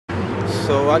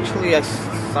So actually, I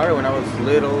started when I was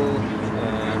little.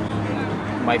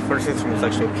 My first instrument was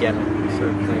actually piano. I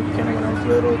started playing piano when I was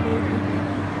little, maybe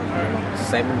I don't know,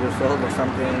 7 years old or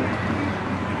something.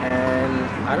 And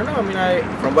I don't know. I mean,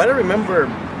 from what I remember,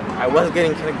 I was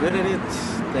getting kind of good at it.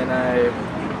 Then I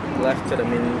left it. I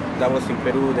mean, that was in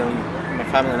Peru. Then my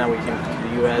family and I, we came to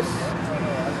the U.S.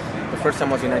 The first time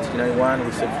was in 1991.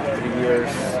 We stayed for 3 years.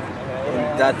 In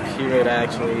that period, I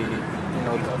actually,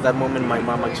 that moment, my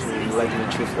mom actually let me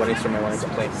choose what instrument I wanted to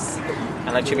play.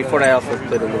 And actually, before that, I also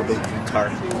played a little bit of guitar.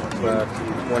 But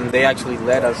when they actually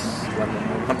let my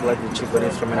mom let me choose what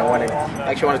instrument I wanted,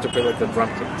 I actually wanted to play like the drum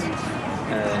kit.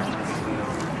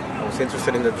 I was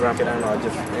interested in the drum kit. I don't know,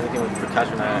 just anything with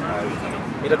percussion.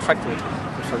 It attracted me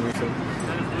for some reason.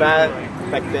 But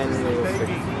back then, it was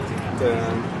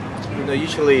like,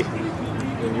 usually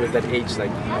when you're that age,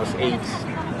 like I was 8,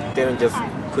 they don't just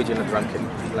put you in a drum kit.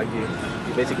 Like you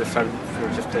basically start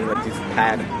just playing like this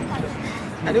pad.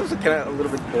 And it was kind of a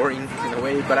little bit boring in a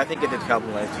way, but I think it did help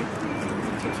me like to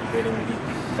creating.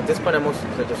 At this point, I mostly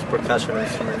play just percussion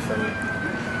instruments, and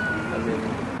I mean,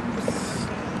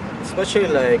 especially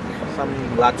like some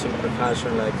Latin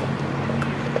percussion, like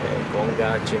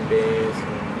conga, djembes,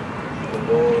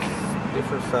 bongos,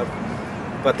 different stuff.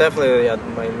 But definitely, yeah,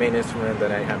 my main instrument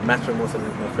that I have mastered most of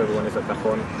my favorite one is a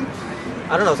cajón.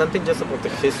 I don't know, something just about the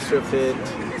history of it,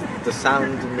 the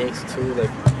sound it makes too,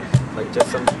 like just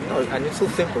some, and it's so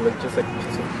simple, like just like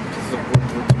pieces of wood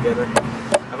glued together.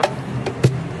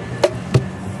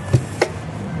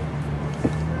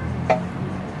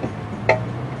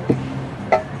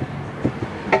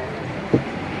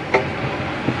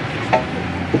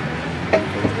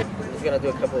 I'm just gonna do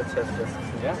a couple of tests just.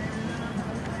 Yeah.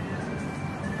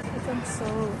 It sounds so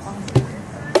awesome.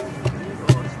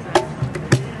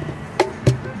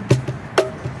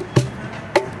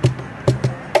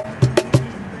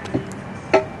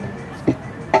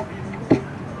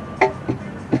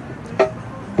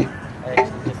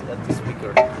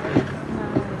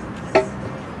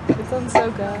 It sounds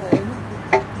so good.